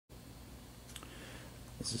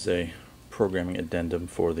This is a programming addendum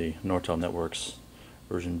for the Nortel Networks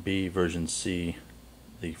version B, version C,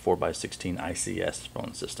 the 4x16 ICS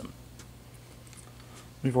phone system.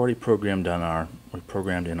 We've already programmed in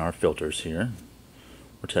our filters here.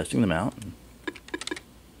 We're testing them out,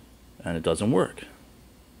 and it doesn't work.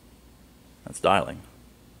 That's dialing.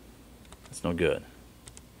 That's no good.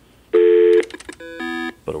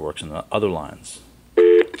 But it works on the other lines.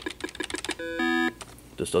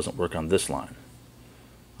 Just doesn't work on this line.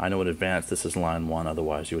 I know in advance this is line 1,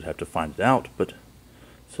 otherwise you would have to find it out, but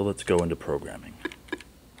so let's go into programming.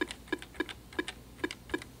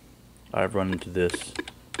 I've run into this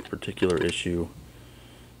particular issue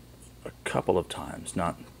a couple of times,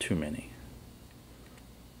 not too many.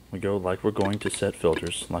 We go like we're going to set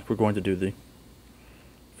filters, like we're going to do the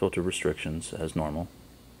filter restrictions as normal.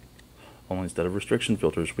 Only instead of restriction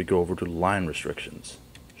filters, we go over to line restrictions.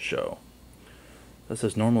 Show. That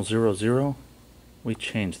says normal 0, 0. We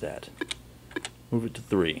change that. Move it to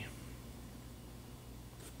 3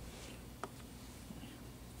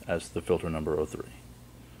 as the filter number 03.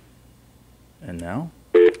 And now,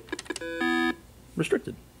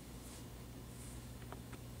 restricted.